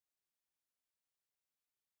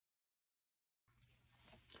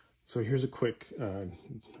So here's a quick,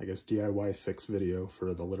 I guess, DIY fix video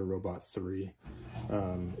for the Litter Robot 3.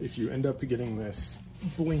 If you end up getting this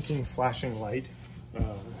blinking, flashing light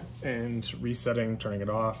and resetting, turning it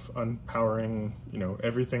off, unpowering, you know,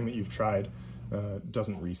 everything that you've tried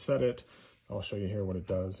doesn't reset it, I'll show you here what it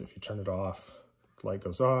does. If you turn it off, the light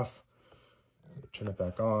goes off, turn it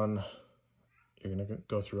back on, you're gonna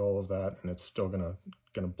go through all of that and it's still gonna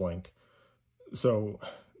blink. So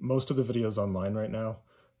most of the videos online right now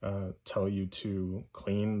tell you to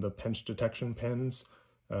clean the pinch detection pins,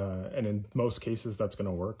 and in most cases that's going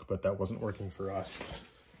to work, but that wasn't working for us.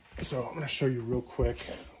 So I'm going to show you real quick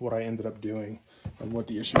what I ended up doing and what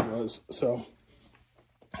the issue was. So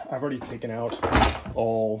I've already taken out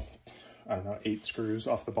all, I don't know, 8 screws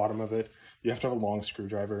off the bottom of it. You have to have a long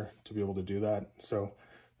screwdriver to be able to do that. So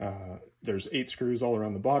there's 8 screws all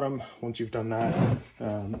around the bottom. Once you've done that,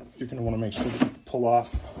 you're going to want to make sure that you pull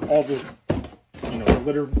off all the, you know, the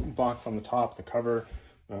litter box on the top, the cover,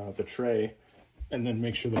 the tray, and then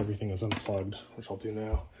make sure that everything is unplugged, which I'll do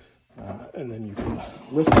now. And then you can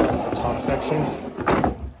lift off the top section,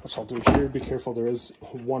 which I'll do here. Be careful, there is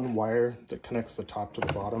one wire that connects the top to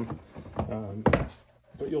the bottom.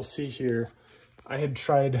 But you'll see here, I had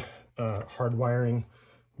tried hardwiring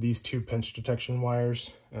these 2 pinch detection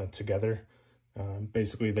wires together.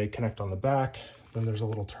 Basically, they connect on the back, then there's a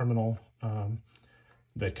little terminal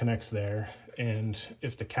that connects there, and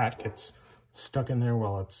if the cat gets stuck in there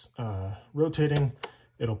while it's rotating,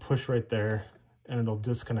 it'll push right there and it'll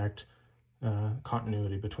disconnect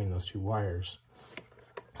continuity between those 2 wires.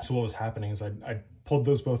 So what was happening is I pulled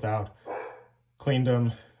those both out, cleaned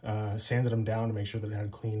them, sanded them down to make sure that it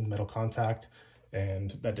had clean metal contact,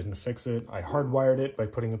 and that didn't fix it. I hardwired it by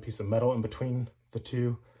putting a piece of metal in between the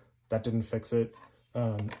 2. That didn't fix it.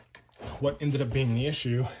 What ended up being the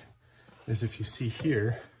issue is, if you see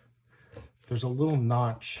here, there's a little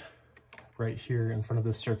notch right here in front of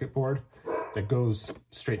this circuit board that goes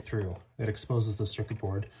straight through. It exposes the circuit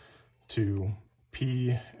board to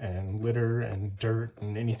pee and litter and dirt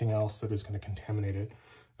and anything else that is going to contaminate it.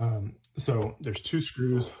 So there's 2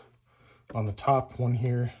 screws on the top, one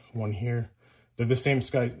here, one here. They're the same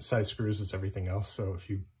size screws as everything else, so if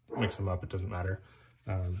you mix them up, it doesn't matter.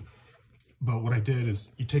 But what I did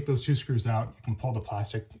is, you take those 2 screws out, you can pull the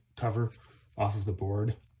plastic cover off of the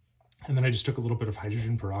board, and then I just took a little bit of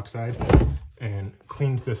hydrogen peroxide and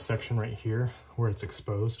cleaned this section right here where it's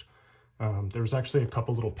exposed. There was actually a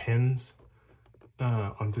couple little pins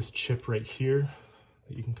on this chip right here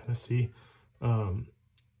that you can kind of see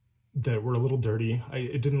that were a little dirty.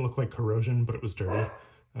 It didn't look like corrosion, but it was dirty.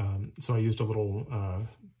 So I used a little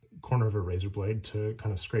corner of a razor blade to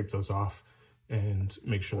kind of scrape those off and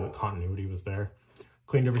make sure that continuity was there.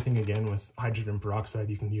 Cleaned everything again with hydrogen peroxide.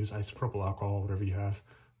 You can use isopropyl alcohol, whatever you have.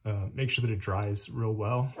 Make sure that it dries real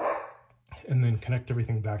well, and then connect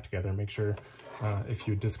everything back together. Make sure if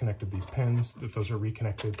you disconnected these pins, that those are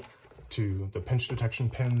reconnected to the pinch detection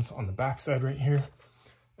pins on the back side right here.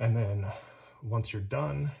 And then once you're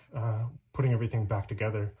done putting everything back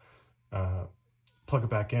together, plug it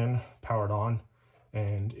back in, power it on,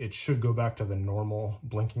 and it should go back to the normal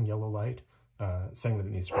blinking yellow light, saying that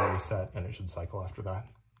it needs to be reset, and it should cycle after that.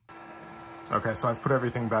 Okay, so I've put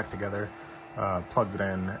everything back together, plugged it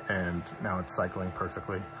in, and now it's cycling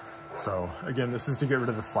perfectly. So again, this is to get rid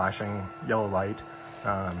of the flashing yellow light.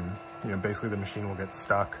 You know, basically the machine will get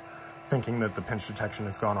stuck thinking that the pinch detection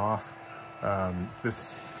has gone off.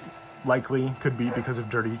 This likely could be because of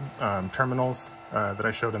dirty terminals that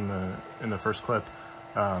I showed in the first clip.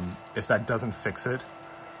 If that doesn't fix it,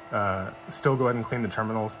 still go ahead and clean the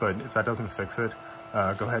terminals, but if that doesn't fix it,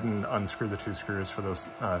 go ahead and unscrew the 2 screws for those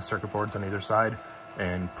circuit boards on either side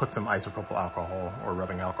and put some isopropyl alcohol or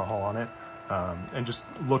rubbing alcohol on it, and just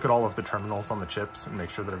look at all of the terminals on the chips and make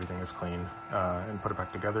sure that everything is clean, and put it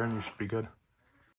back together and you should be good.